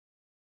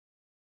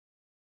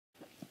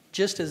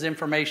just as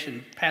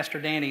information,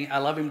 Pastor Danny, I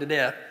love him to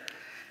death,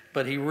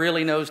 but he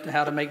really knows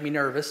how to make me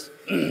nervous.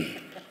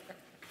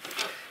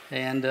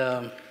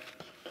 And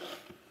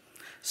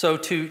so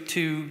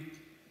to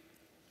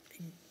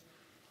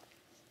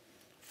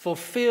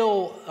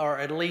fulfill, or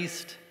at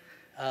least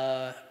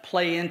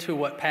play into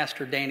what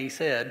Pastor Danny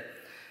said,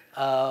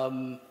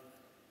 I'm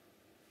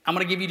going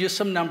to give you just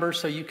some numbers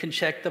so you can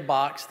check the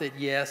box that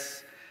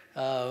yes,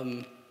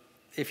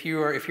 if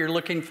you're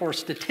looking for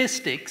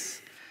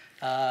statistics,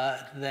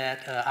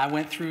 I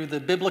went through the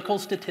biblical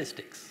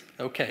statistics.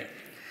 Okay,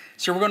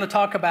 so we're going to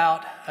talk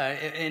about,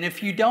 and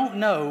if you don't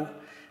know,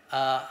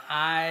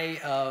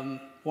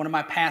 one of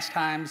my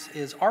pastimes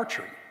is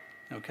archery.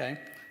 Okay,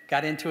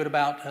 got into it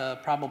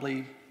about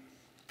probably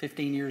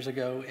 15 years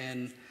ago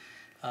in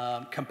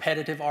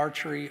competitive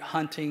archery,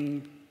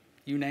 hunting,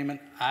 you name it.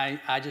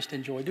 I just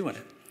enjoy doing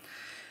it.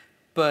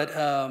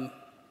 But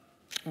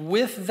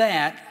with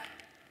that,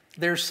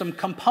 there's some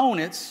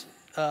components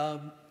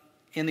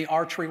in the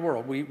archery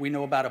world. We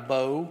know about a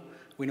bow,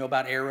 we know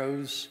about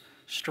arrows,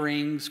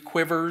 strings,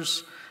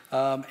 quivers,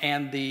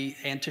 and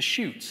to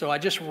shoot. So I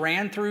just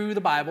ran through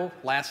the Bible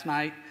last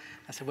night.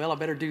 I said, well, I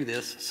better do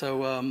this.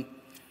 So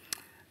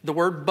the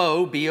word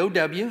bow,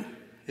 B-O-W,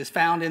 is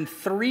found in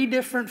 3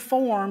 different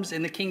forms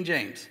in the King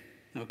James.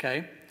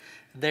 Okay,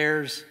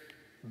 there's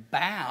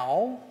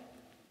bow,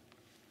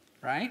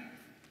 right?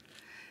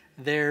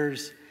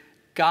 There's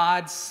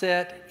God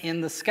set in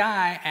the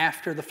sky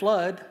after the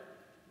flood,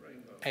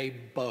 rainbow. A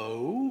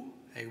bow,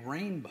 a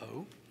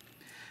rainbow.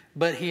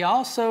 But he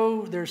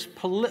also, there's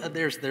a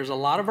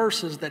lot of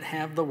verses that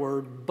have the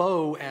word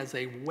bow as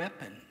a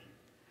weapon.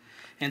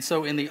 And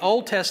so in the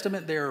Old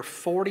Testament, there are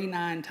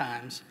 49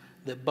 times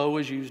that bow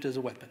is used as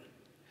a weapon.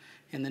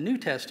 In the New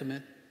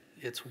Testament,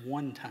 it's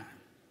 1 time.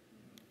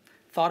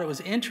 Thought it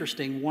was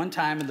interesting, one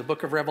time in the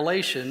book of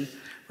Revelation,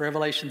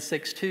 Revelation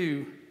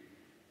 6:2,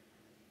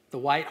 the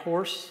white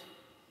horse,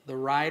 the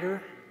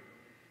rider,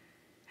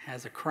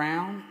 has a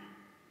crown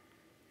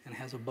and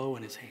has a bow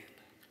in his hand.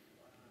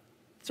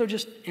 So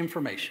just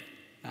information,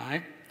 all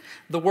right?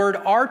 The word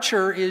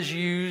archer is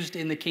used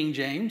in the King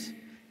James.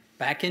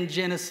 Back in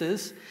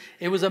Genesis,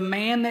 it was a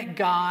man that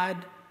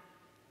God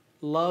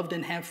loved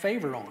and had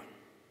favor on.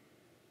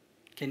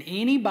 Can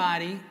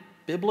anybody,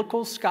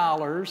 biblical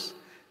scholars,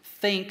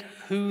 think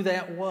who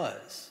that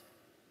was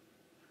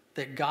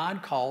that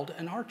God called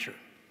an archer?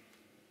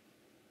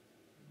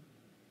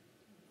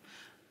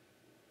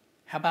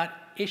 How about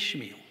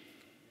Ishmael?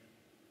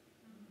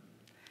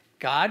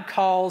 God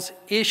calls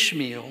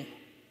Ishmael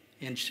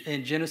in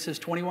Genesis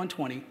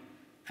 21:20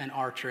 an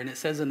archer. And it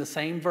says in the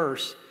same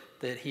verse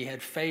that he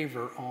had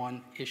favor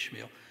on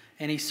Ishmael.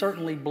 And he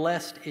certainly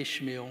blessed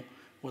Ishmael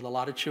with a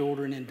lot of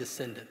children and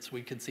descendants.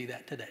 We could see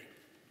that today.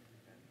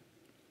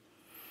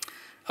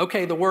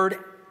 Okay, the word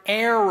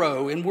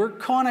arrow, and we're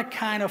going to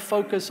kind of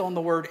focus on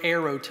the word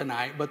arrow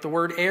tonight, but the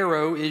word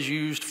arrow is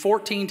used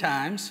 14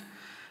 times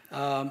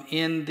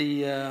and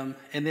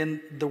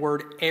then the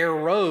word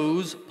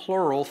arrows,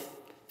 plural,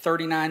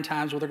 39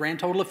 times with a grand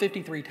total of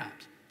 53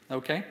 times,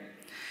 okay?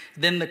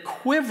 Then the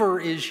quiver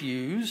is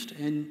used,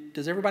 and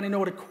does everybody know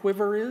what a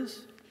quiver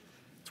is?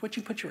 It's what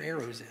you put your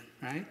arrows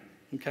in, right?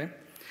 Okay.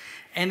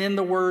 And then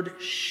the word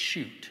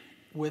shoot,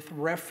 with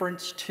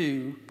reference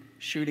to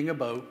shooting a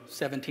bow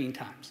 17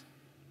 times,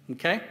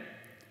 okay?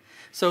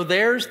 So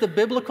there's the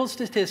biblical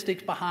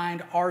statistics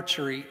behind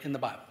archery in the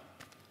Bible.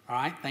 All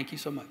right, thank you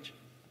so much.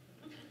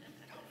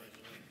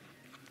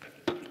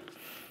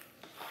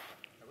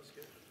 That was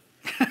good.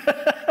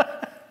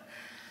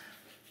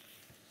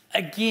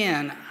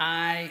 Again,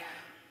 I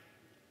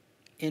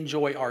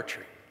enjoy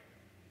archery.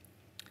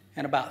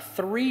 And about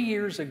 3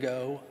 years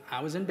ago,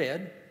 I was in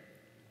bed,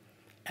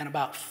 and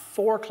about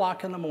 4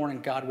 o'clock in the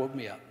morning, God woke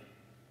me up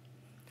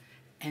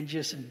and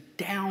just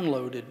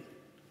downloaded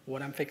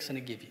what I'm fixing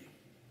to give you.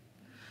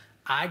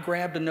 I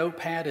grabbed a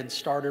notepad and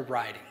started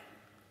writing.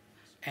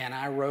 And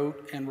I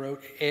wrote and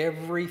wrote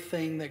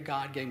everything that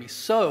God gave me.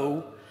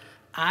 So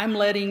I'm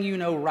letting you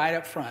know right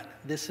up front,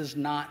 this is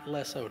not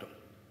less Odom,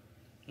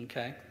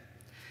 okay?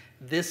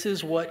 This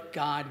is what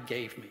God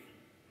gave me,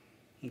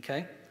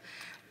 okay?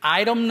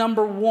 Item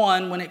number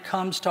 1 when it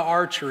comes to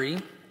archery,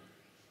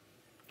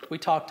 we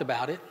talked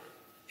about it,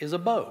 is a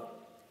bow.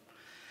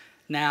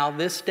 Now,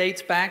 this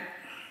dates back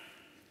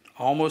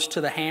almost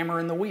to the hammer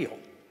and the wheel.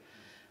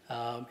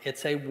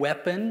 It's a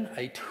weapon,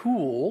 a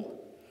tool,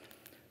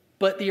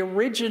 but the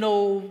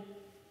original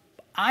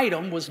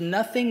item was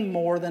nothing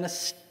more than a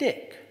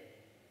stick,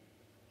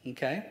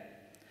 okay?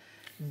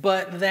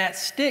 But that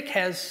stick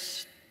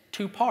has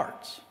 2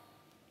 parts.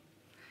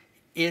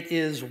 It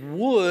is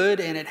wood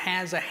and it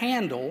has a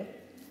handle,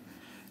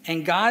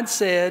 and God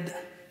said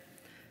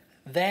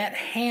that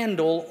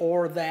handle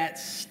or that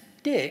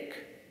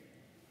stick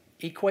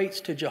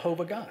equates to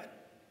Jehovah God.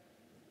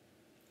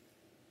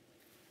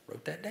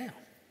 Wrote that down.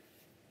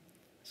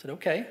 I said,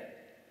 okay.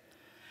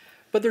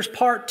 But there's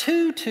part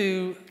 2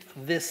 to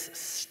this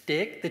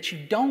stick that you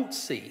don't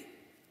see.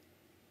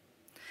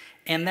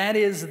 And that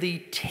is the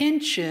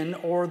tension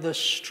or the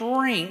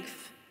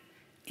strength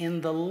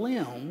in the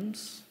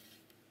limbs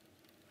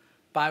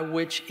by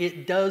which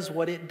it does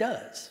what it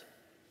does.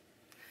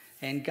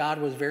 And God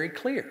was very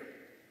clear.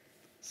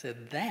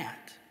 Said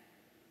that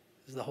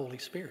is the Holy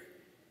Spirit.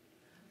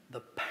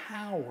 The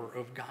power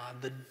of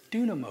God, the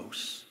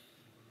dunamos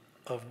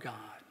of God.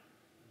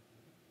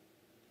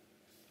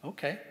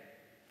 Okay,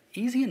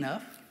 easy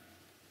enough.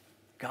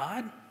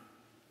 God,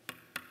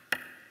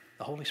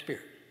 the Holy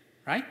Spirit,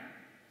 right?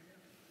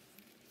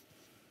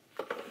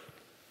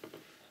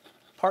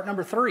 Part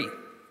number 3,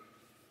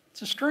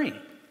 it's a string.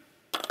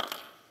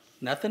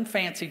 Nothing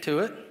fancy to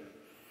it.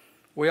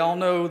 We all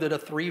know that a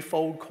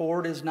 3-fold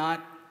cord is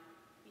not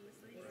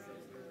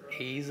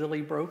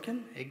easily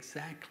broken.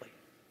 Exactly.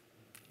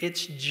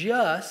 It's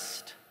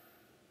just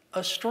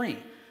a string.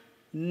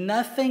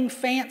 Nothing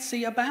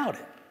fancy about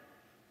it.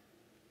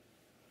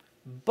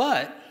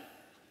 But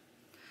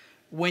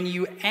when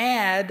you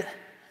add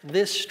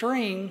this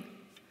string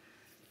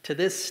to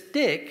this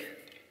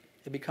stick,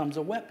 it becomes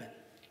a weapon.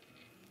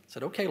 I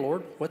said, okay,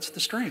 Lord, what's the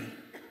string?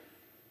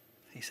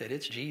 He said,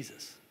 it's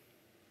Jesus.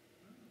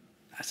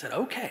 I said,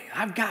 okay,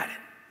 I've got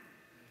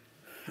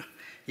it.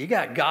 You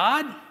got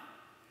God.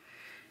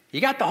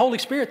 You got the Holy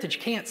Spirit that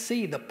you can't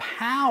see, the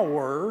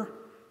power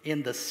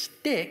in the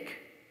stick.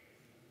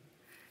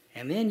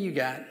 And then you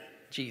got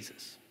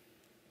Jesus.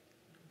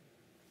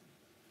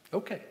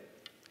 Okay,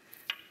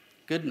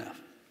 good enough.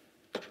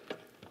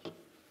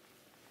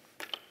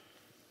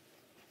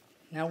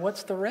 Now,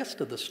 what's the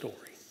rest of the story?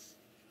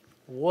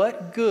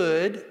 What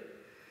good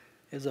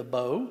is a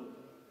bow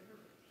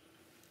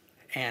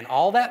and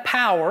all that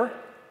power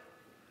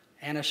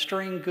and a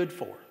string good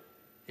for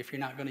if you're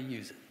not going to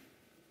use it?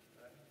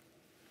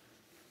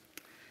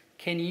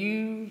 Can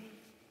you...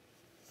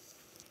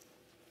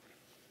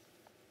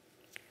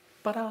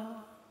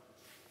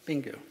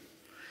 Bingo.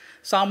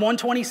 Psalm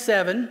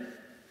 127,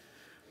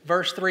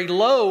 verse 3,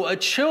 Lo,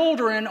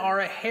 children are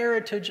a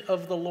heritage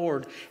of the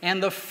Lord,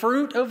 and the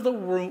fruit of the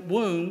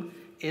womb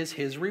is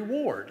his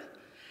reward.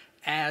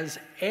 As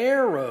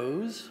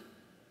arrows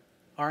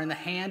are in the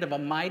hand of a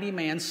mighty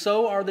man,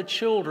 so are the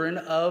children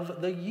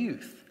of the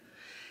youth.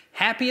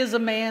 Happy is a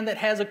man that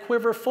has a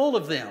quiver full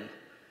of them.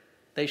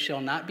 They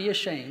shall not be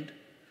ashamed,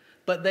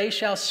 but they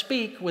shall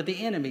speak with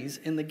the enemies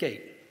in the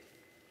gate.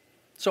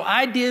 So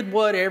I did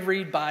what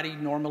everybody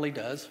normally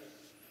does.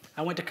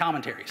 I went to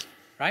commentaries,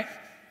 right?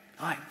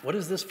 All right, what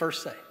does this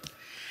verse say?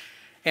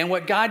 And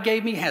what God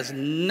gave me has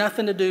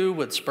nothing to do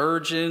with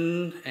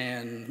Spurgeon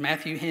and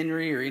Matthew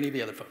Henry or any of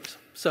the other folks.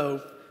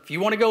 So if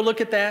you want to go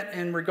look at that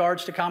in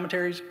regards to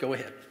commentaries, go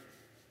ahead.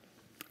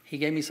 He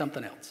gave me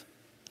something else.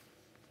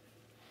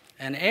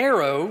 An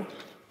arrow,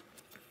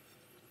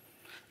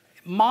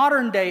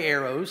 modern day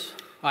arrows,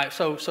 all right,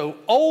 so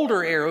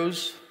older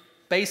arrows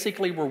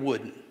basically were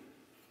wooden.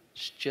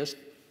 It's just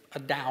a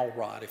dowel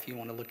rod if you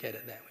want to look at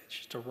it that way. It's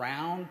just a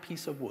round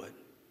piece of wood,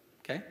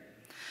 okay?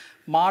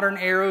 Modern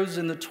arrows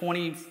in the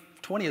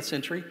 20th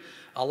century,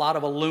 a lot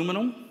of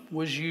aluminum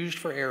was used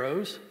for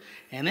arrows.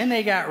 And then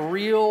they got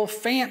real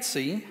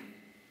fancy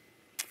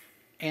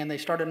and they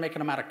started making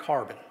them out of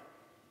carbon.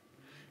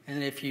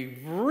 And if you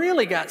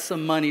really got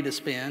some money to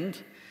spend,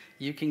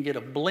 you can get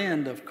a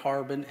blend of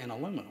carbon and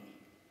aluminum.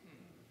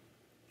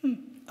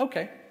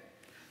 Okay.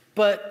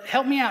 But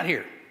help me out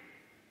here.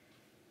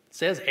 It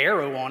says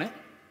arrow on it.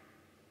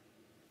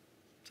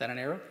 Is that an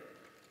arrow?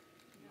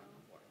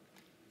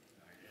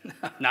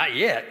 No. Not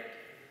yet.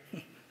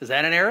 Is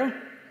that an arrow?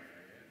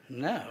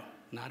 No,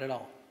 not at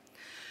all.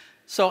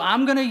 So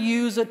I'm going to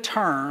use a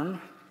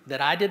term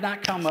that I did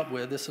not come up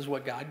with. This is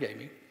what God gave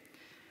me.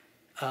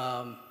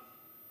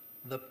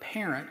 The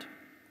parent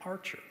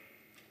archer.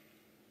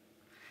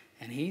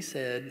 And he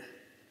said,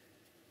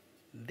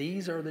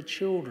 these are the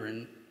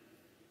children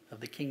of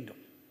the kingdom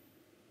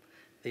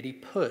that he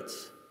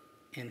puts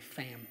in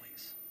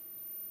families.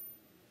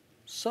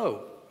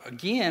 So,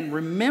 again,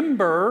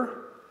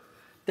 remember,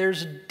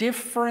 there's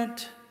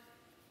different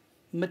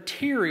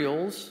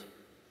materials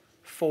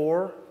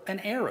for an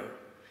arrow.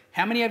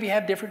 How many of you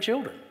have different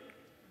children?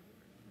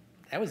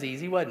 That was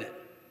easy, wasn't it?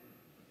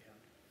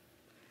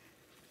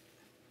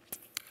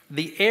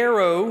 The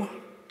arrow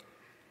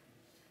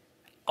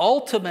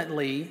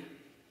ultimately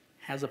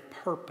has a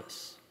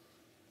purpose.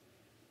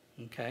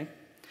 Okay?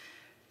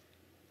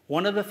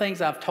 One of the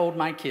things I've told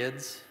my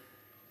kids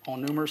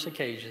on numerous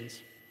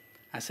occasions,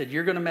 I said,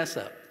 you're going to mess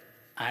up.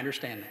 I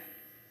understand that.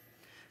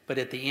 But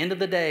at the end of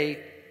the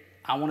day,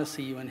 I want to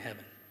see you in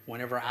heaven.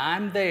 Whenever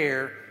I'm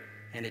there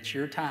and it's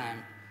your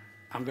time,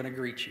 I'm going to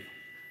greet you.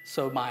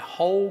 So my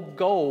whole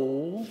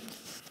goal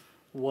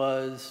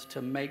was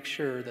to make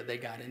sure that they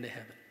got into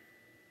heaven.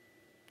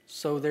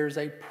 So there's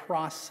a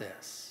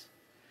process.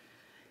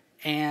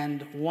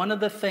 And one of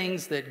the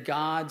things that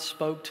God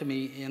spoke to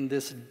me in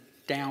this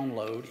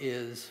download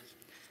is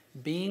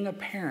being a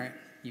parent,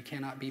 you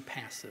cannot be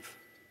passive.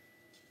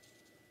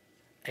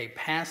 A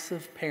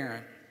passive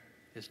parent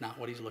is not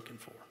what he's looking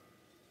for.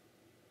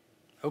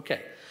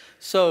 Okay,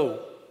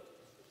 so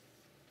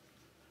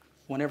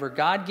whenever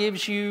God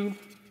gives you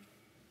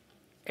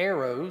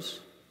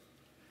arrows,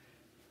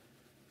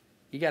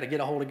 You got to get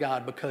a hold of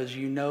God because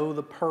you know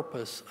the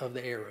purpose of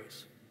the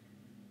arrows.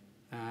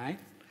 All right?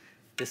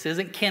 This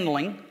isn't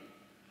kindling.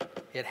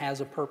 It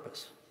has a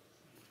purpose.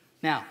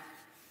 Now,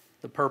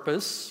 the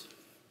purpose,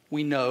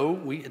 we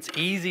know, it's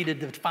easy to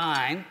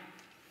define.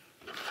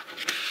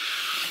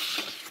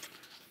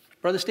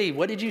 Brother Steve,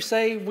 what did you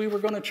say we were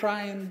going to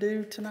try and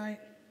do tonight?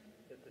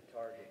 Hit the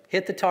target.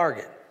 Hit the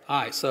target.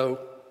 All right, so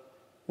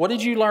what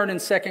did you learn in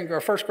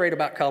first grade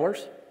about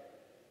colors?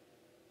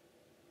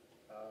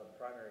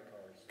 Primary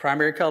colors.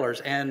 Primary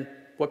colors. And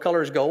what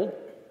color is gold?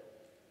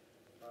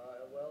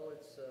 Well,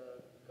 it's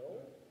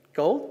gold.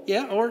 Gold,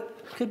 yeah, or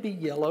it could be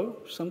yellow,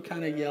 some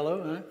kind of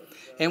yellow. Huh?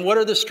 And what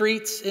are the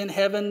streets in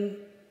heaven?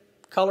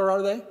 Color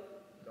are they?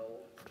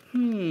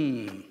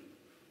 Gold.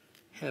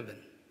 Heaven.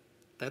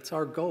 That's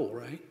our goal,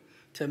 right?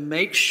 To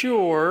make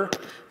sure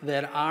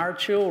that our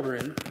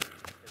children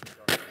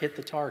hit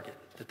the target,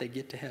 that they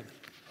get to heaven.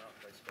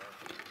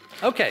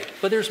 Okay,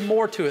 but there's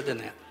more to it than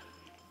that.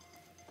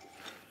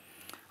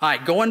 All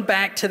right, going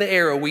back to the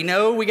arrow, we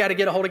know we got to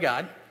get a hold of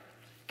God.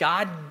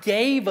 God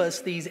gave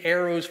us these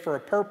arrows for a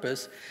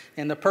purpose,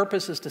 and the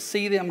purpose is to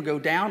see them go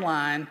down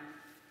line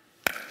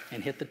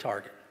and hit the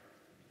target.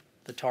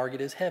 The target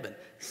is heaven,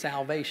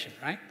 salvation,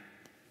 right?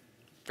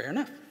 Fair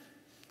enough.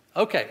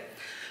 Okay,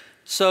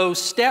 so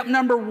step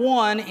number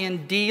 1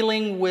 in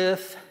dealing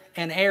with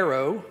an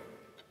arrow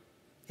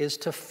is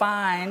to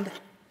find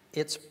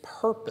its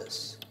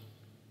purpose.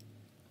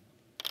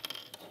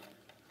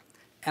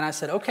 And I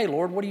said, okay,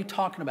 Lord, what are you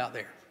talking about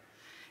there?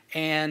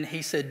 And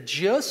he said,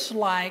 just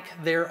like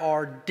there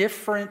are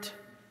different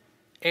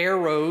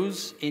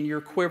arrows in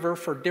your quiver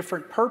for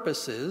different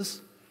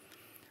purposes,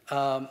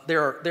 there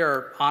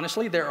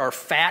are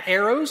fat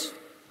arrows.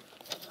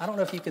 I don't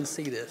know if you can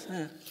see this.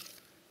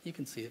 You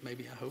can see it,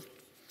 maybe, I hope.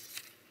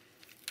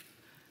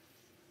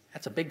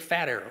 That's a big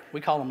fat arrow.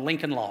 We call them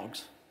Lincoln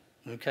logs,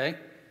 okay?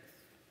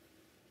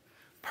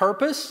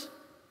 Purpose.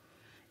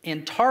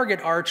 In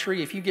target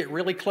archery, if you get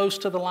really close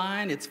to the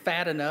line, it's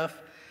fat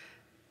enough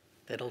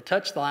that it'll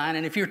touch the line.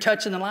 And if you're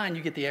touching the line,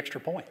 you get the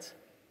extra points.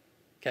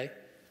 Okay?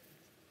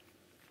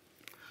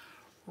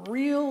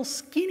 Real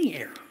skinny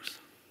arrows,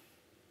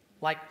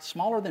 like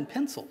smaller than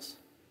pencils.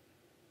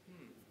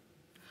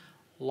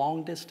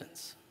 Long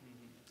distance.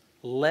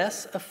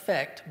 Less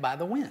effect by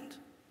the wind.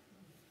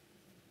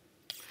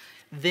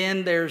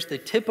 Then there's the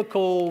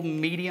typical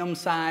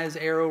medium-size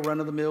arrow,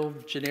 run-of-the-mill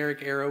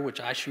generic arrow, which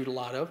I shoot a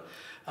lot of.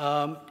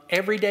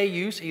 Everyday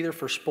use, either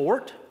for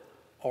sport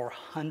or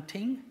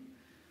hunting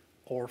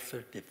or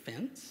for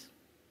defense.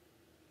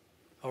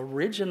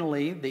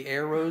 Originally, the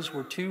arrows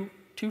were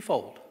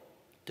twofold,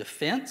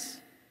 defense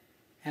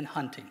and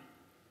hunting.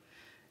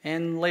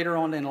 And later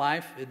on in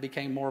life, it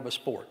became more of a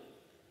sport.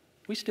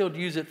 We still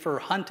use it for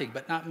hunting,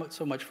 but not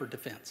so much for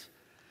defense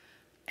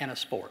and a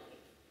sport.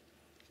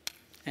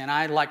 And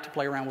I like to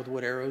play around with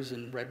wood arrows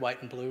in red,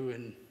 white, and blue,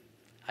 and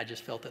I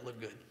just felt it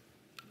looked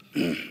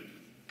good.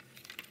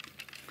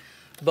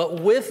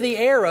 But with the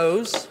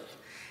arrows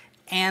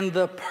and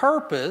the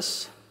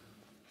purpose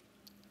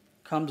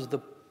comes the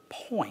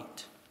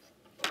point.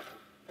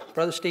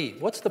 Brother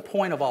Steve, what's the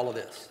point of all of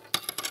this?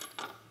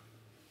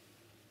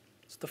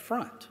 It's the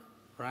front,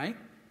 right?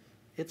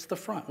 It's the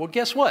front. Well,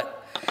 guess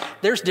what?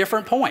 There's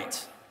different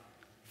points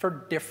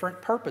for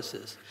different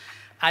purposes.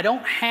 I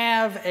don't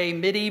have a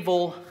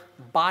medieval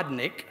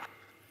bodkin.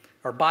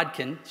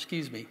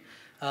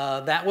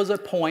 That was a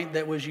point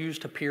that was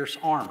used to pierce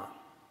armor.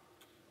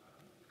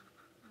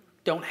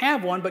 Don't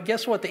have one, but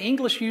guess what? The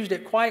English used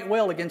it quite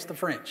well against the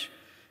French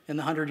in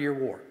the 100-Year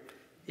War,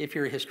 if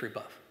you're a history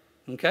buff,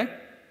 okay?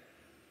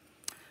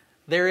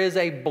 There is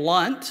a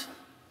blunt,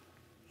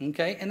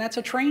 okay, and that's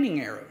a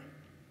training arrow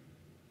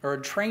or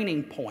a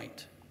training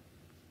point.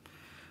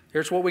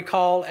 There's what we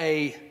call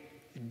a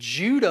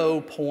judo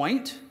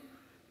point,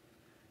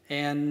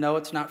 and no,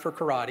 it's not for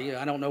karate.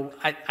 I don't know.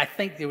 I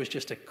think it was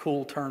just a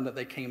cool term that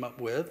they came up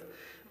with,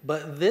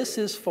 but this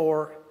is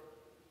for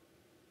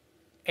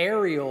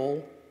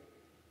aerial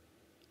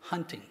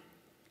hunting,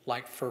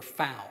 like for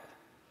fowl,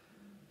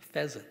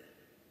 pheasant.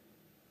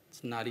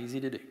 It's not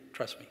easy to do,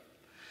 trust me.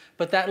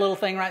 But that little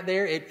thing right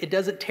there, it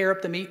doesn't tear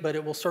up the meat, but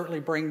it will certainly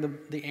bring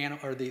the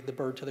animal or the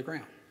bird to the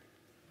ground.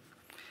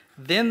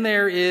 Then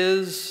there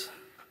is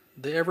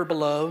the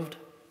ever-beloved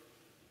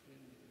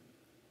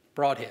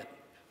broadhead,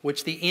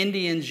 which the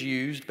Indians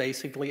used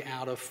basically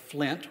out of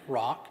flint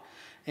rock,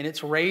 and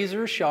it's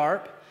razor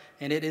sharp,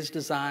 and it is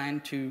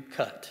designed to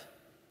cut.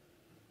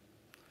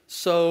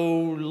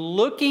 So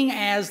looking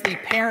as the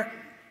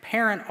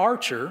parent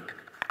archer,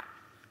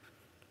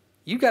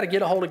 you've got to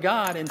get a hold of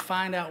God and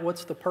find out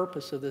what's the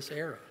purpose of this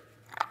arrow.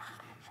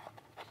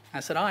 I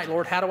said, all right,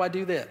 Lord, how do I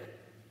do that?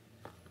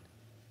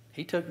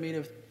 He took me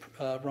to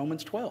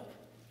Romans 12.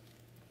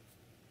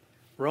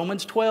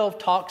 Romans 12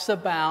 talks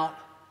about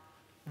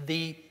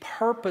the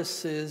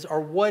purposes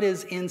or what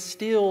is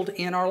instilled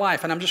in our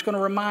life. And I'm just going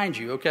to remind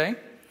you, okay?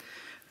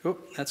 Oh,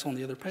 that's on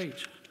the other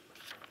page.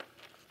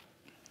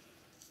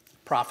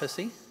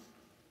 Prophecy,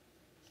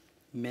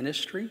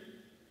 ministry,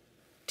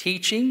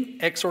 teaching,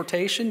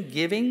 exhortation,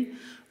 giving,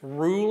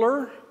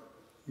 ruler,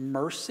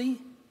 mercy.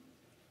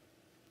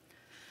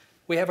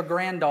 We have a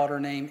granddaughter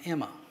named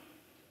Emma,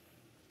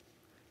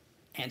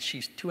 and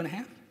she's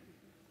 2.5.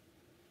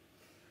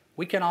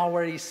 We can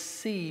already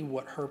see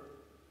what her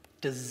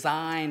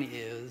design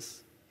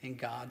is in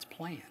God's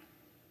plan.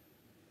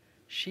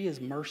 She is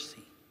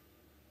mercy.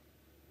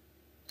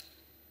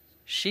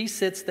 She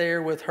sits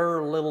there with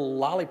her little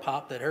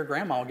lollipop that her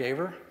grandma gave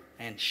her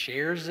and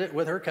shares it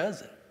with her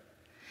cousin.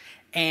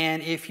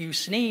 And if you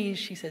sneeze,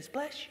 she says,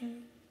 "Bless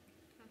you."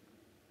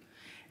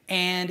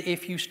 And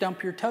if you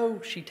stump your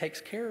toe, she takes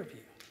care of you.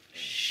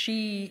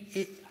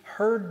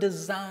 Her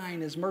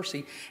design is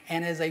mercy.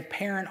 And as a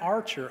parent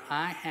archer,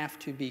 I have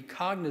to be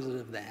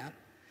cognizant of that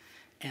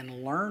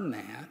and learn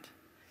that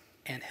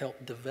and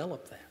help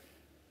develop that.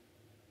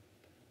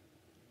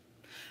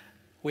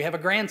 We have a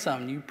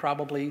grandson. You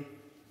probably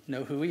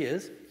know who he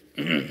is.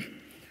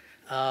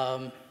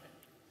 I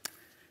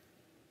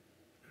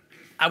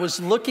was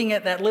looking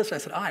at that list. I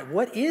said, all right,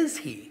 what is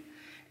he?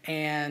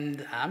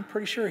 And I'm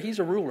pretty sure he's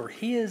a ruler.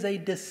 He is a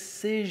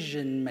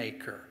decision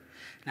maker.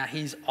 Now,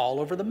 he's all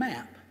over the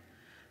map,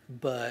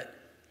 but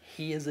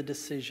he is a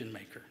decision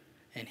maker.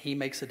 And he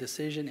makes a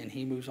decision and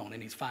he moves on,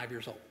 and he's 5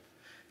 years old.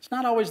 It's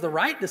not always the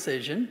right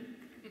decision,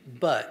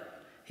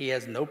 but he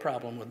has no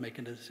problem with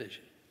making a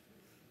decision.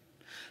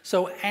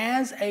 So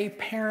as a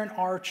parent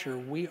archer,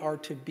 we are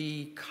to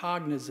be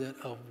cognizant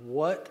of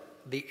what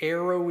the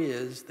arrow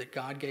is that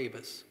God gave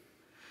us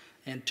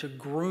and to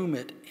groom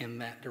it in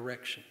that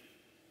direction.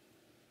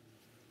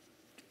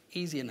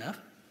 Easy enough.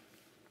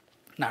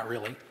 Not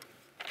really.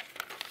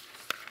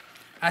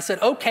 I said,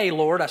 okay,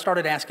 Lord. I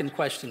started asking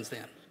questions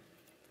then.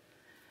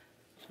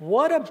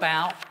 What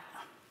about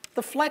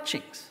the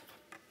fletchings?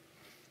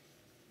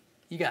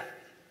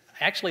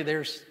 Actually,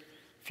 there's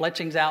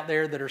fletchings out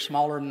there that are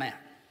smaller than that.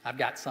 I've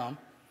got some.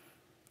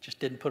 Just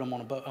didn't put them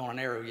on an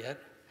arrow yet.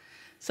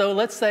 So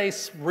let's say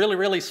really,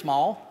 really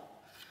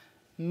small,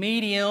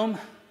 medium,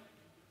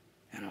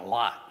 and a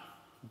lot,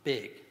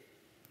 big.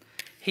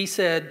 He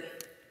said,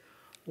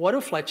 what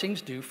do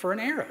fletchings do for an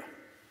arrow?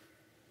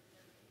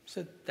 I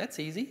said, that's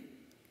easy.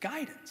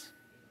 Guidance.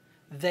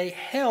 They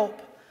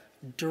help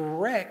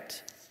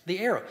direct the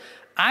arrow.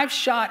 I've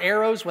shot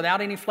arrows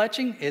without any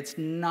fletching. It's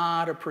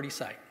not a pretty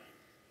sight.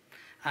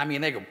 I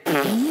mean, they go,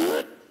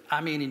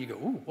 and you go,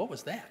 ooh, what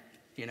was that?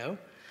 You know,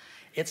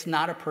 it's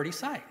not a pretty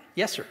sight.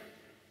 Yes, sir.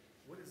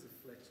 What is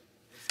a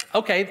fletching?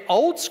 Okay,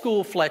 old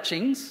school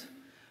fletchings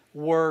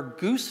were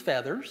goose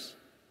feathers.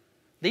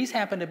 These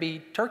happen to be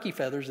turkey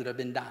feathers that have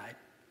been dyed.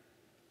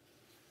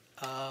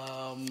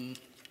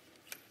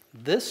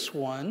 This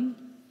one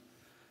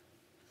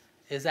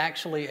is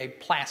actually a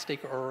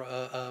plastic or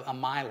a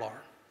mylar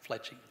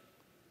fletching.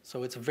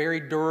 So it's very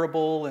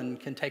durable and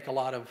can take a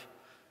lot of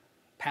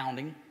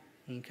pounding,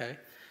 okay?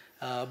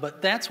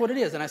 But that's what it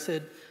is. And I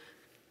said,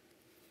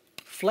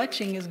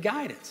 fletching is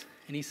guidance.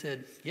 And he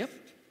said, yep,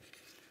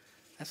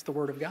 that's the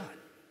Word of God.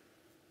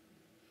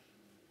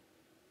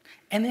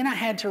 And then I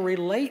had to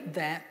relate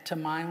that to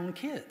my own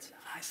kids.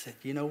 I said,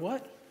 you know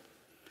what?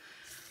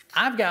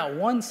 I've got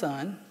one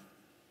son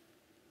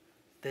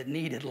that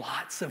needed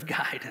lots of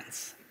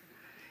guidance.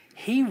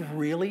 He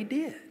really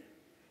did.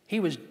 He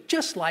was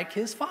just like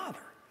his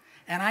father.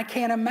 And I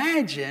can't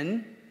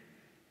imagine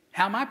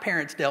how my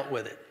parents dealt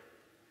with it.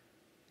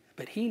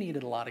 But he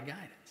needed a lot of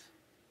guidance.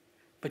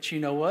 But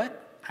you know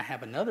what? I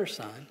have another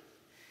son.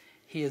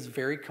 He is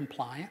very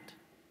compliant,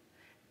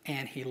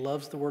 and he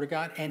loves the Word of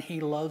God, and he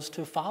loves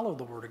to follow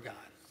the Word of God.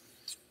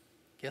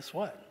 Guess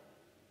what?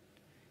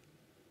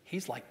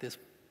 He's like this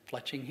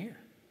fletching here.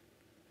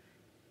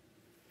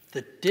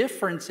 The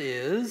difference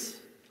is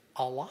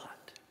a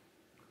lot.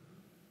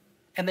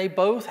 And they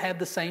both had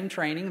the same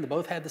training. They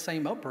both had the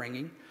same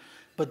upbringing.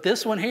 But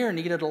this one here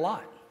needed a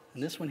lot,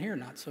 and this one here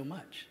not so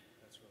much.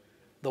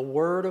 The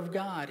Word of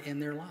God in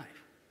their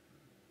life.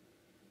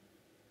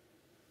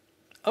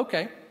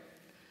 Okay,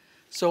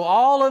 so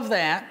all of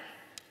that,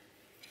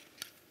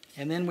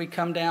 and then we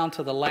come down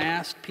to the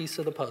last piece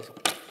of the puzzle.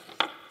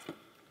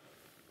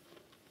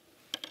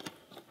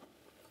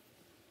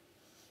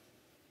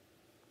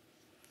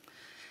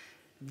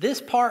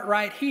 This part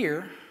right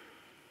here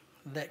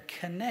that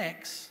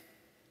connects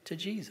to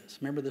Jesus.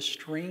 Remember, the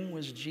string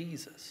was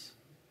Jesus.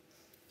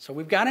 So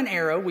we've got an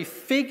arrow. We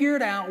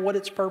figured out what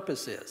its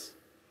purpose is.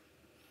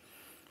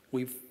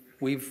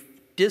 We've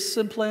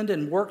disciplined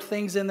and worked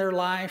things in their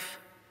life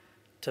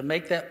to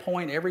make that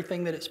point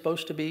everything that it's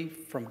supposed to be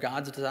from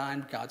God's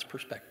design, God's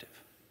perspective.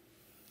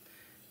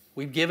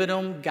 We've given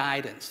them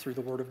guidance through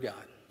the Word of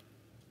God.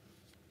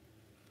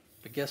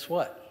 But guess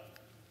what?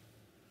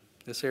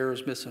 This arrow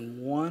is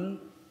missing one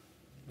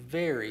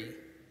very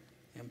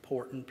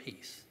important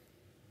piece.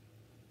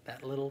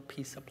 That little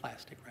piece of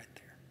plastic right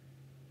there.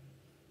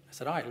 I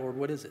said, all right, Lord,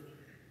 what is it?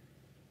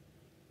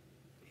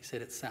 He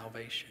said, it's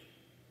salvation.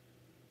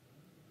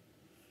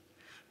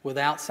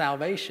 Without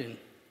salvation,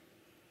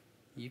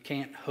 you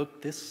can't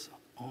hook this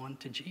on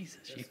to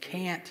Jesus. You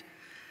can't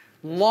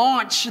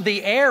launch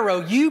the arrow.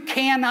 You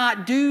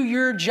cannot do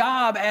your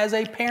job as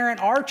a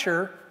parent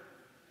archer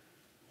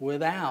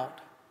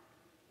without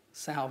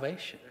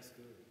salvation. That's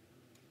good.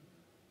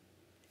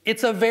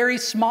 It's a very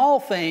small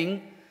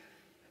thing,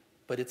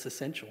 but it's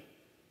essential.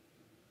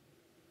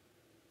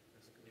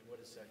 What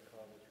is that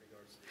called with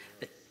regards to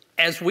the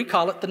As we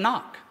call it, the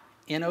knock.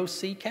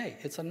 N-O-C-K.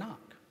 It's a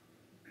knock.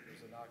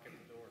 there's a knock at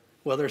the door.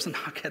 Well, there's a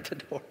knock at the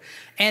door.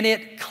 And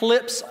it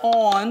clips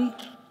on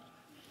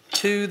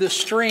to the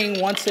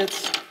string once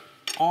it's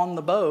on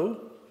the bow.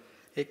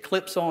 It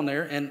clips on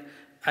there. And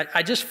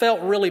I just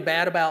felt really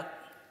bad about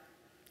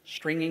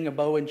stringing a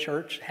bow in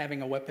church,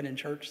 having a weapon in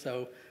church,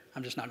 so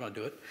I'm just not going to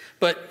do it.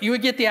 But you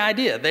would get the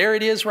idea. There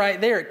it is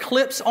right there. It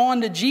clips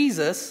on to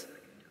Jesus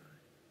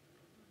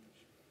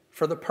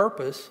for the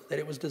purpose that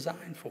it was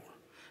designed for.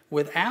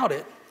 Without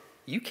it,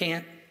 you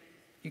can't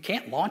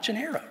launch an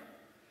arrow.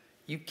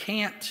 You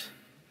can't,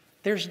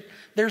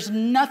 there's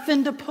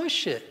nothing to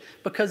push it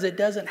because it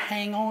doesn't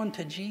hang on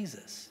to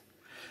Jesus.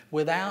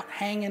 Without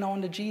hanging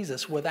on to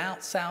Jesus,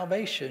 without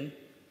salvation,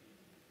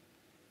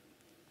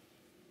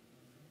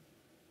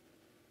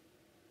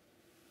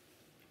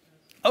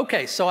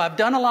 okay, so I've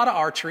done a lot of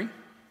archery.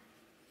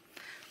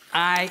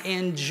 I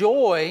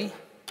enjoy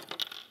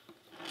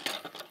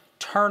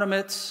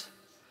tournaments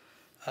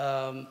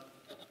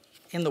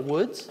in the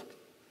woods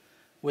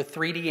with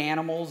 3D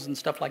animals and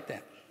stuff like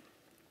that.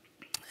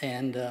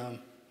 And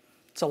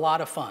it's a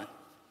lot of fun.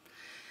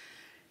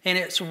 And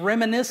it's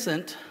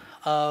reminiscent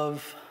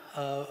of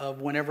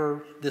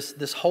whenever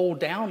this whole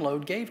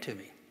download gave to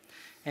me.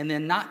 And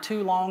then not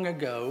too long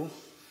ago,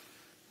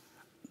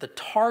 the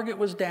target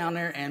was down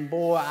there, and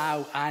boy,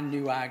 I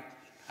knew I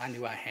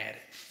had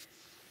it.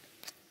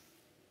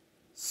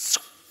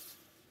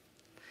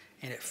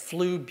 And it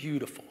flew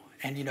beautiful.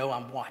 And you know,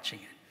 I'm watching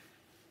it.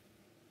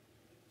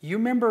 You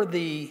remember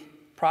the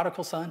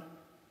prodigal son?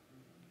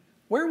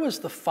 Where was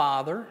the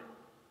father?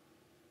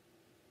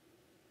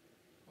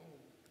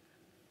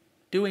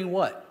 Doing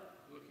what?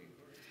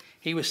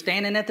 He was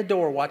standing at the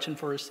door watching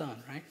for his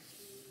son, right?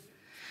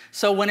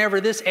 So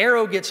whenever this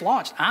arrow gets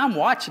launched, I'm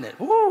watching it.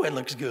 Ooh, it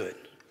looks good.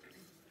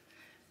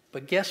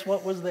 But guess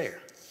what was there?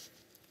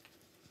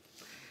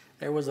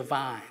 There was a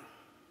vine,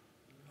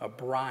 a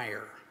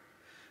briar.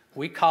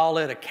 We call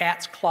it a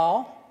cat's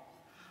claw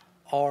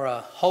or a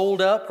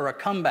hold up or a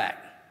comeback.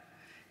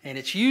 And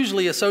it's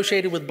usually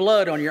associated with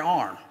blood on your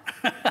arm.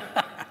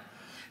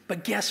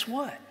 But guess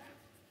what?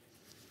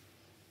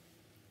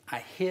 I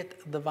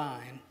hit the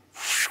vine,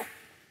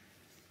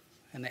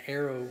 and the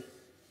arrow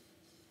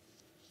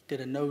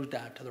did a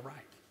nosedive to the right.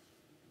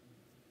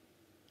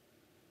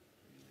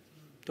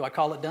 Do I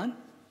call it done?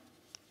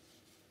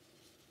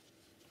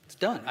 It's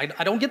done.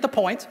 I don't get the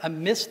points. I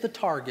missed the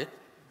target.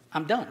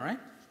 I'm done, right?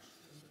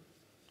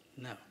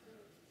 No.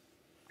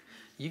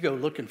 You go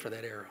looking for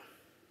that arrow.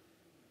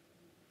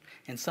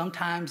 And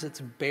sometimes it's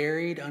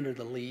buried under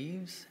the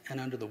leaves and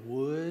under the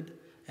wood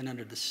and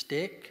under the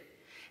stick.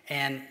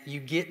 And you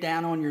get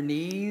down on your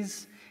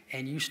knees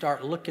and you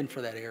start looking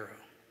for that arrow.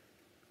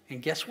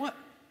 And guess what?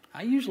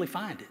 I usually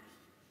find it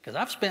because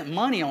I've spent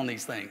money on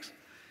these things.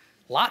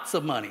 Lots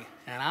of money.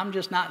 And I'm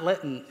just not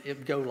letting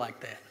it go like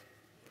that.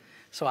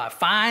 So I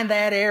find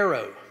that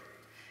arrow.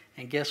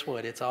 And guess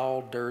what? It's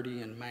all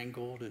dirty and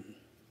mangled and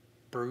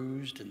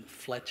bruised and the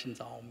fletching's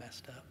all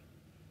messed up.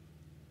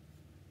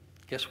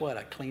 Guess what?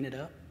 I clean it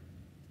up.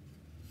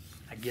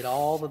 I get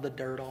all of the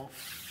dirt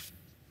off.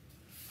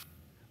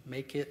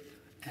 Make it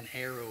an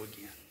arrow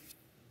again.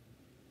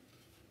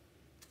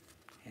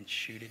 And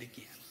shoot it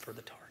again for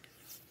the target.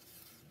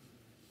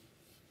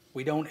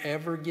 We don't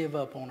ever give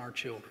up on our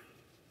children.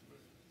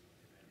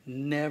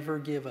 Never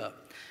give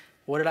up.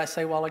 What did I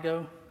say a while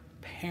ago?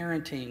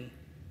 Parenting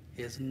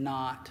is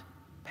not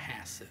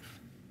passive.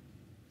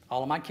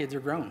 All of my kids are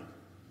grown.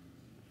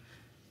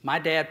 My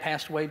dad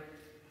passed away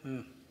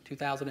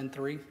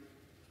 2003.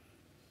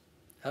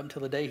 Up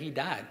until the day he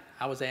died,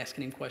 I was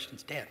asking him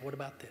questions. Dad, what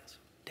about this?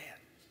 Dad,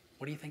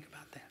 what do you think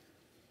about that?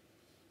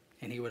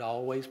 And he would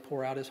always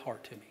pour out his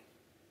heart to me.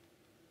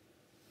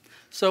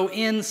 So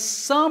in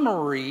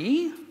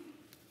summary,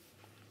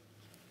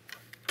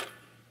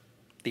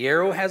 the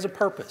arrow has a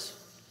purpose.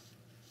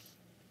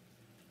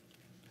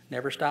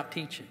 Never stop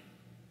teaching.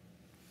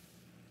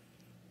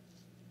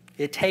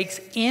 It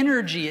takes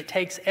energy, it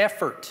takes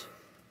effort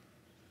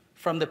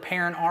from the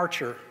parent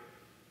archer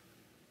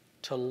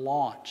to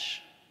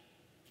launch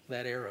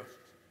that arrow.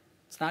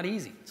 It's not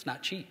easy. It's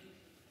not cheap.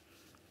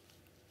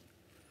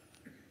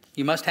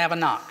 You must have a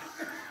knock.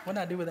 What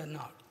did I do with that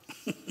knock?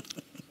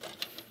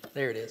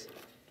 There it is.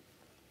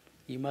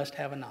 You must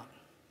have a knock.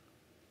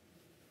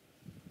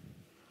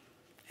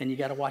 And you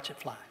got to watch it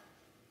fly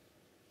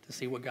to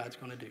see what God's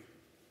going to do.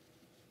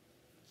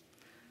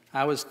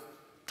 I was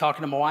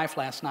talking to my wife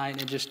last night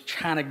and just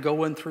kind of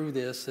going through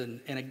this.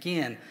 And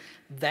again,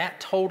 that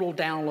total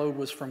download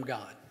was from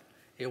God.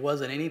 It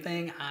wasn't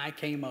anything I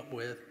came up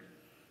with.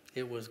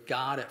 It was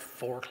God at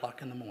 4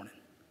 o'clock in the morning.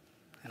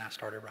 And I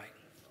started writing.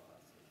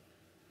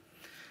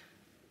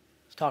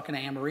 I was talking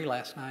to Anne-Marie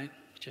last night,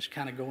 just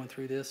kind of going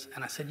through this.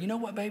 And I said, you know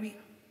what, baby?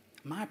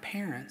 My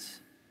parents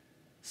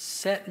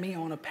set me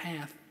on a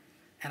path,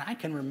 and I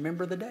can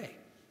remember the day.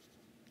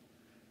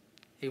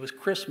 It was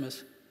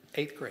Christmas,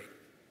 8th grade.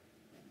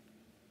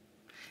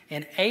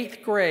 In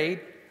 8th grade,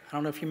 I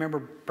don't know if you remember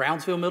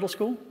Brownsville Middle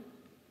School.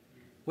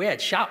 We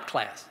had shop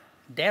class.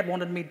 Dad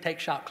wanted me to take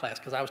shop class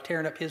because I was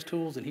tearing up his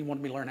tools and he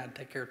wanted me to learn how to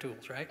take care of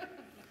tools, right?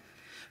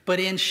 But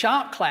in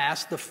shop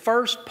class, the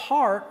first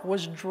part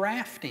was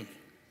drafting.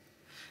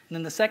 And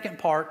then the second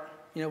part,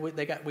 you know, we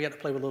got to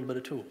play with a little bit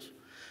of tools.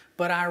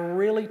 But I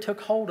really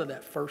took hold of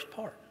that first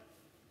part.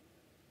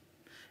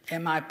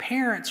 And my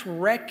parents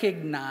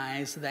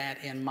recognized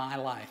that in my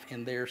life,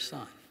 in their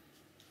son.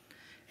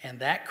 And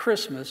that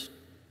Christmas,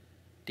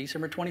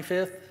 December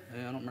 25th,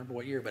 I don't remember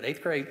what year, but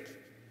 8th grade,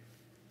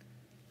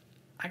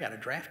 I got a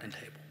drafting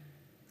table.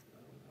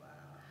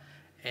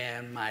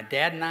 And my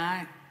dad and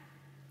I,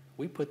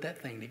 we put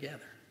that thing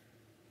together.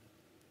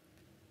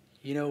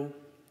 You know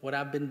what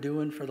I've been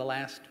doing for the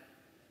last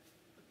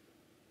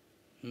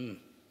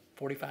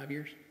 45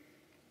 years?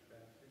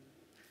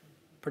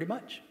 Pretty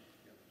much.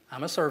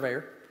 I'm a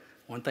surveyor.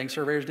 One thing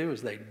surveyors do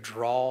is they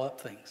draw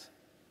up things.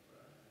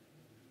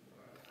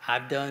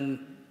 I've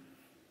done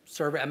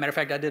survey. As a matter of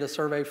fact, I did a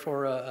survey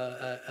for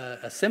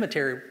a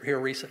cemetery here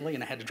recently,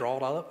 and I had to draw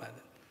it all up.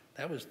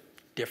 That was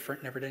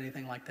different. Never did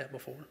anything like that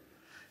before.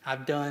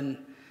 I've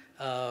done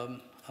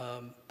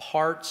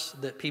parts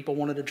that people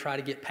wanted to try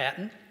to get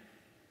patent,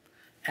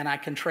 and I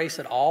can trace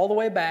it all the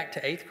way back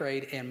to 8th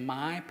grade and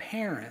my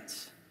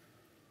parents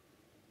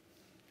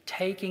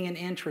taking an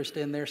interest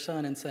in their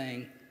son and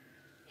saying,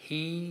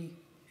 he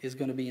is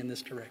going to be in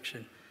this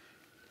direction.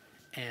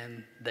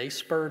 And they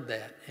spurred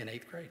that in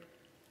 8th grade.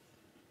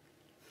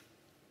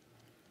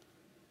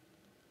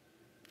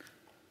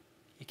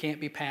 You can't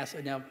be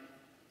passive. Now,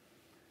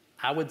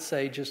 I would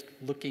say just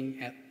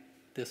looking at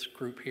this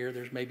group here,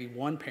 there's maybe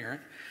one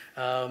parent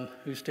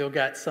who's still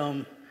got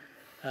some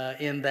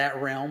in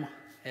that realm.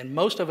 And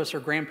most of us are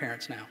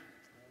grandparents now.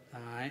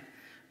 All right?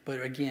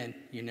 But again,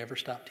 you never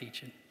stop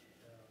teaching.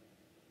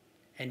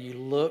 And you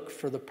look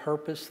for the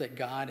purpose that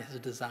God has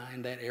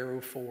designed that arrow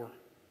for.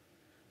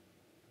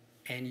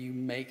 And you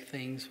make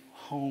things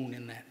hone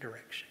in that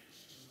direction.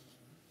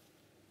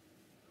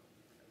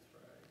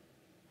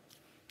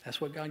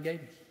 That's what God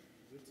gave me.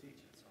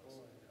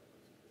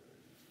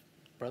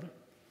 Brother?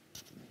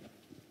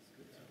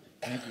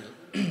 Thank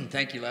you.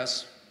 Thank you,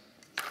 Les.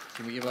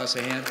 Can we give Les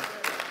a hand?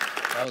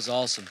 That was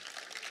awesome.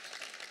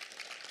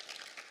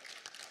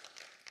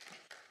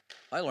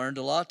 I learned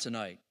a lot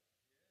tonight.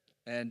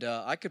 And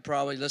I could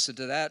probably listen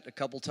to that a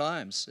couple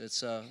times.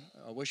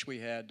 I wish we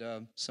had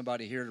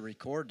somebody here to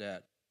record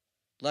that.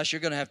 Les,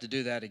 you're going to have to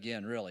do that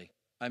again, really.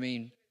 I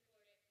mean,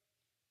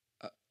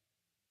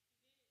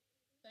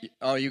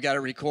 oh, you got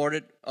it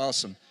recorded?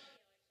 Awesome.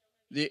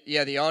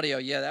 The audio,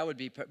 yeah, that would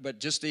be, but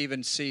just to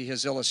even see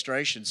his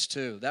illustrations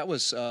too. That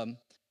was,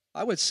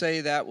 I would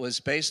say that was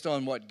based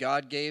on what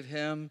God gave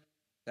him.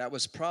 That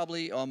was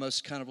probably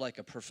almost kind of like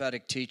a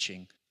prophetic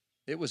teaching.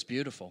 It was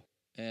beautiful.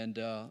 And,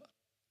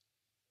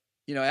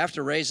 you know,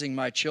 after raising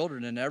my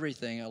children and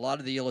everything, a lot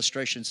of the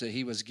illustrations that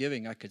he was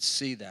giving, I could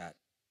see that.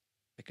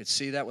 I could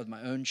see that with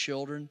my own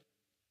children.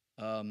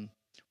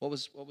 What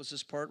was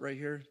this part right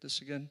here?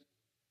 This again?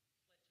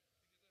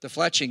 The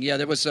fletching. Yeah,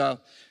 there was,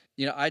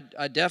 you know,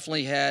 I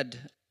definitely had,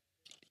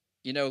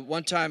 you know,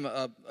 one time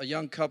a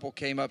young couple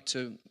came up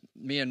to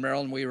me and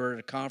Marilyn. We were at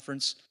a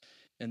conference,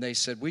 and they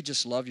said, "We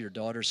just love your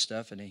daughter,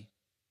 Stephanie.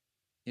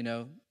 You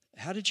know,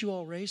 how did you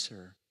all raise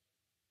her?"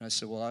 And I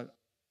said, "Well,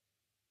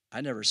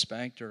 I never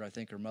spanked her. I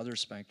think her mother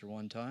spanked her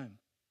one time."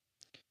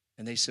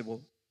 And they said,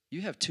 "Well,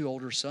 you have 2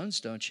 older sons,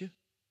 don't you?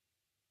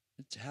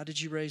 How did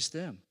you raise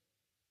them?"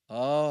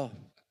 "Oh,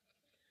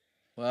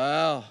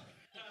 wow.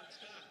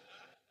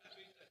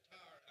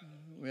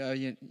 Well,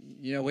 you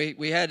know,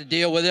 we had to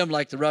deal with them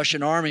like the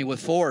Russian army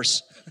with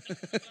force."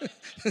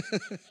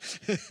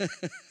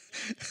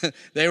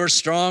 They were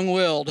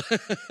strong-willed.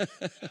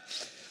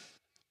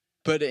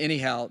 But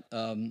anyhow,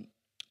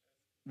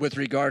 with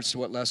regards to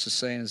what Les is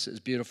saying is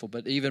beautiful.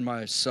 But even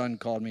my son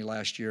called me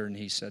last year, and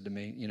he said to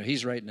me, you know,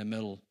 he's right in the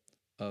middle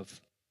of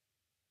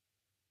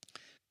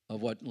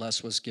what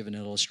Les was giving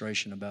an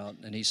illustration about.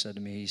 And he said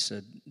to me, he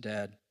said,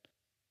 "Dad,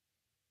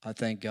 I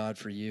thank God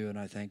for you, and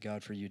I thank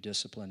God for you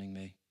disciplining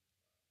me."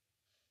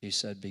 He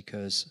said,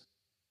 "Because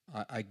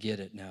I get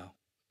it now.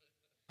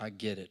 I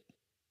get it."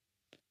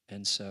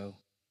 And so,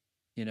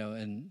 you know,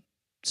 and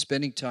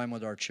spending time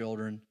with our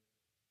children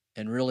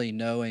and really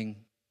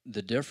knowing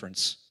the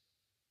difference.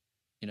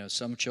 You know,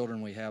 some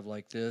children we have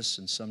like this,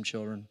 and some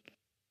children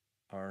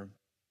are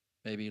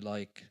maybe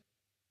like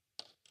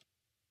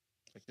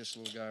this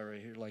little guy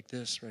right here, like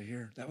this right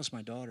here. That was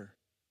my daughter.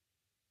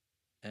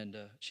 And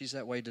she's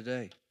that way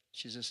today.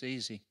 She's just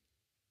easy.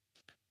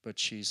 But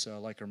she's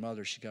like her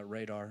mother. She got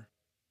radar,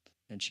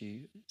 and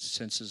she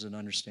senses and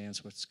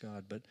understands what's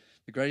God. But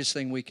the greatest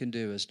thing we can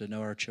do is to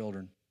know our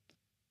children,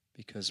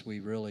 because we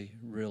really,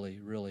 really,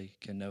 really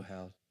can know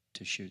how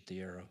to shoot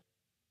the arrow,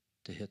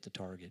 to hit the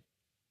target.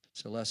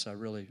 So Les, I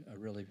really,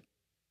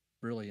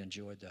 really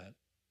enjoyed that.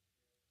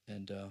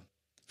 And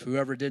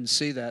whoever didn't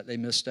see that, they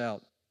missed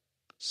out.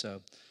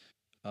 So,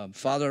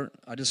 Father,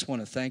 I just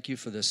want to thank you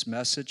for this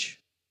message.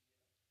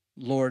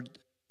 Lord,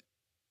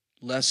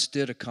 Les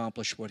did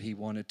accomplish what he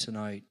wanted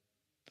tonight,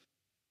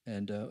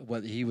 and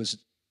what he was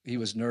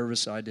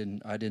nervous. I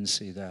didn't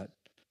see that.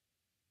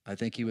 I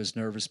think he was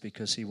nervous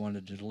because he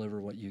wanted to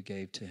deliver what you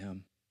gave to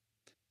him.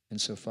 And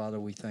so, Father,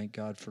 we thank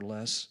God for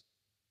Les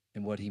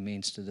and what he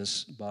means to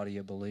this body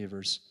of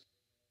believers.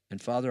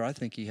 And Father, I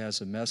think he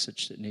has a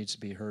message that needs to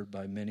be heard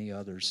by many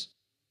others.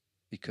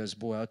 Because,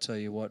 boy, I'll tell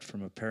you what,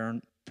 from a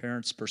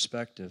parent's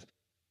perspective,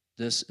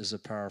 this is a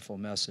powerful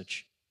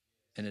message.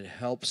 And it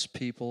helps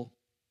people.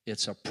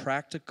 It's a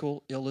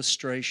practical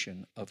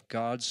illustration of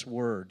God's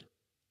word.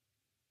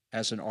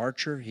 As an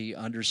archer, he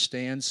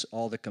understands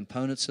all the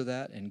components of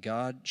that, and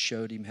God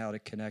showed him how to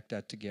connect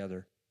that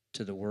together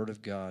to the word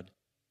of God,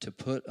 to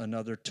put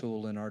another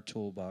tool in our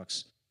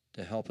toolbox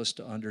to help us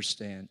to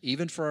understand,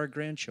 even for our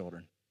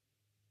grandchildren.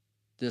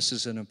 This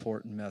is an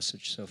important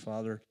message. So,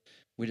 Father,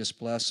 we just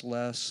bless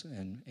Les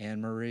and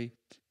Anne-Marie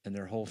and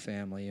their whole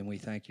family, and we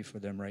thank you for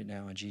them right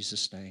now. In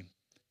Jesus' name,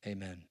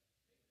 amen.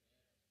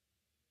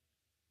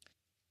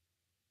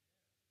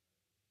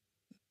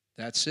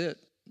 That's it.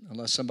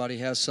 Unless somebody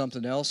has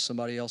something else,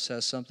 somebody else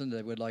has something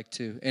they would like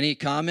to. Any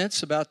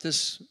comments about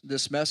this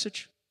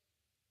message?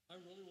 I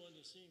really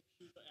wanted to see him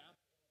shoot the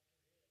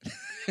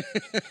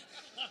apple.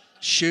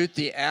 Shoot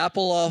the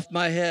apple off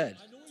my head.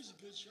 I know he's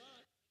a good shot.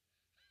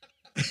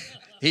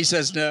 He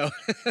says no.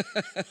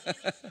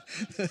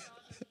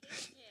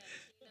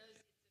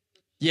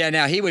 Yeah,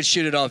 now he would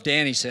shoot it off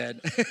Danny's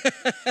head. Might be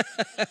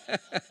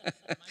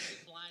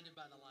blinded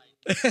by the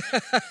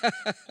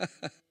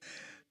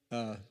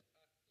light.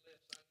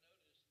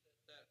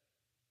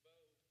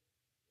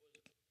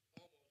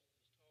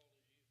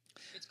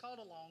 It's called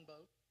a longbow.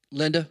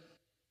 Linda,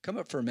 come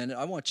up for a minute.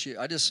 I want you.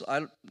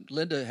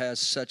 Linda has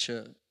such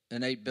an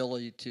innate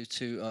ability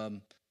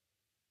to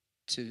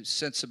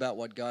sense about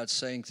what God's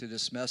saying through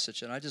this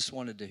message, and I just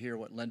wanted to hear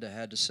what Linda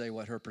had to say,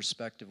 what her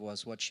perspective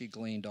was, what she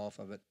gleaned off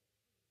of it.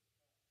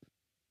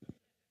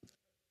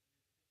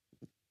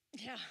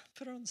 Yeah,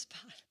 put her on the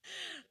spot.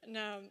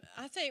 No,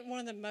 I think one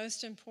of the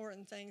most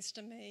important things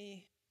to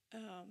me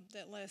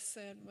that Les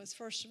said was,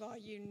 first of all,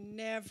 you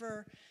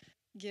never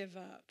give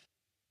up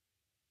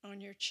on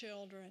your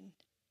children.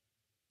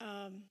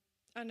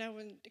 I know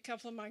when a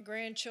couple of my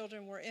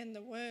grandchildren were in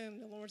the womb,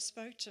 the Lord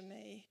spoke to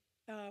me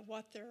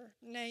what their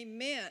name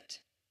meant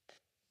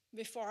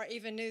before I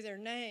even knew their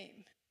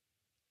name.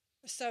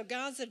 So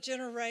God's a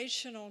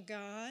generational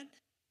God.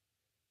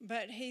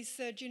 But he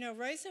said,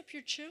 raise up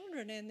your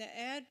children in the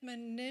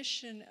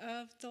admonition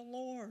of the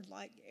Lord,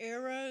 like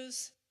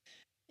arrows,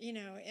 in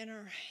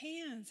our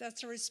hands.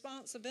 That's a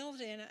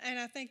responsibility. And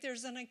I think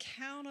there's an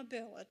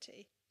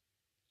accountability.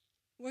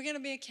 We're going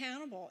to be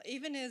accountable,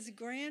 even as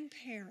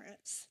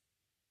grandparents,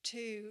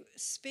 to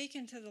speak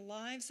into the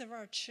lives of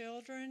our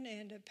children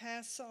and to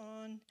pass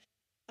on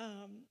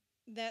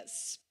that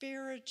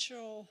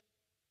spiritual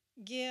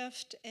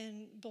gift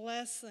and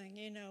blessing.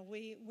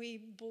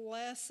 We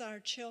bless our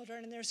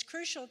children, and there's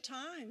crucial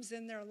times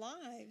in their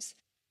lives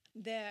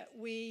that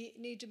we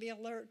need to be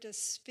alert to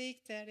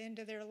speak that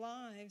into their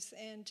lives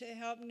and to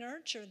help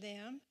nurture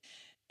them.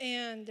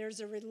 And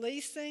there's a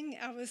releasing.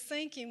 I was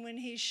thinking when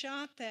he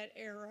shot that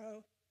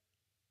arrow,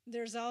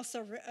 there's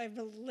also a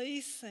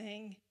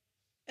releasing,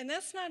 and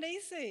that's not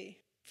easy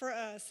for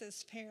us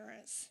as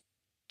parents,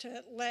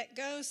 to let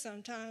go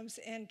sometimes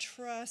and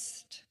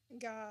trust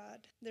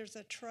God. There's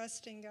a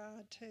trusting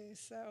God too.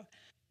 So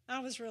I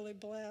was really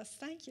blessed.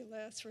 Thank you,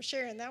 Les, for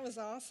sharing. That was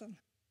awesome.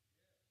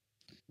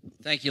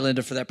 Thank you,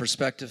 Linda, for that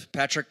perspective.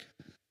 Patrick?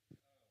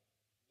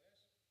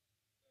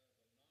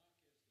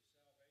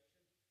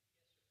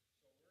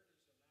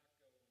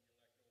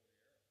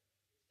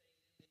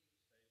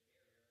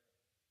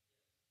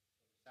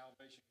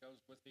 Salvation goes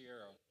with the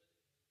arrow.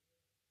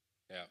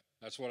 Yeah,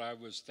 that's what I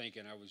was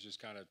thinking. I was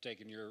just kind of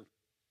taking your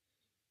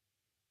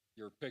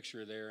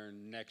picture there,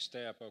 and next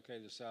step, okay,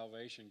 the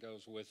salvation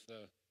goes with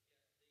the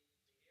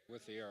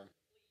arrow.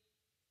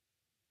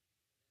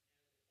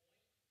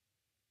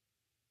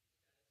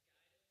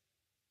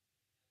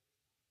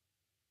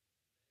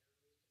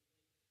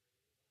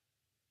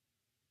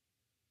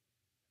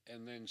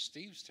 And then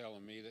Steve's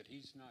telling me that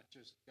he's not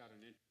just got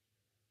an interest,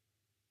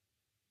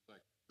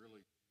 like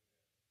really.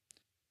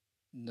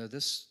 No,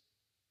 this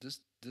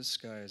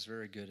guy is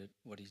very good at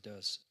what he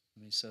does.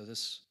 I mean, so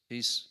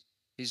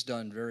he's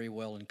done very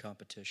well in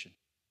competition.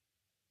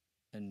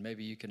 And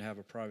maybe you can have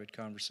a private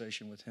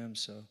conversation with him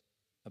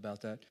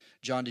about that.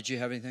 John, did you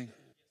have anything?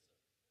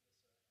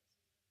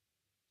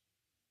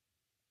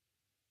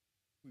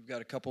 We've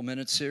got a couple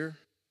minutes here,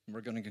 and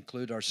we're going to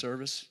conclude our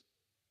service.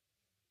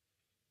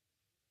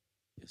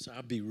 Yes,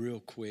 I'll be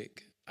real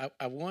quick.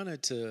 I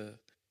wanted to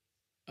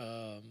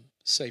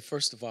say,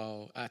 first of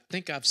all, I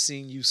think I've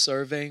seen you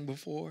surveying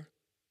before.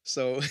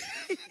 So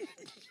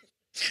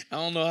I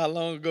don't know how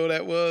long ago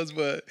that was,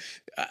 but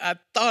I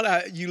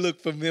thought you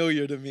looked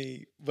familiar to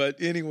me.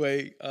 But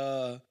anyway,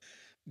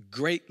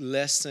 great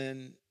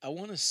lesson. I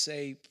want to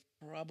say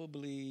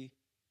probably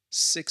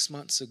 6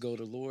 months ago,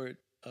 the Lord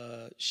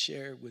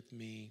shared with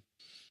me,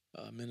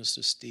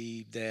 Minister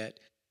Steve, that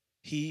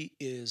he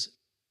is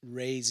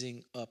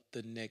raising up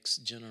the next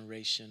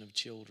generation of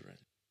children.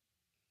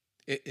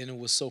 And it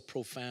was so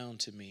profound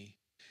to me.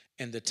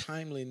 And the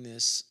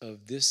timeliness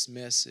of this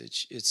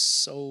message is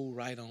so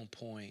right on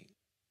point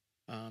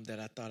that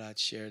I thought I'd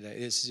share that.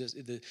 It's just,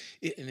 and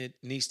it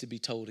needs to be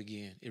told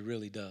again. It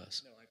really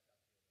does. No,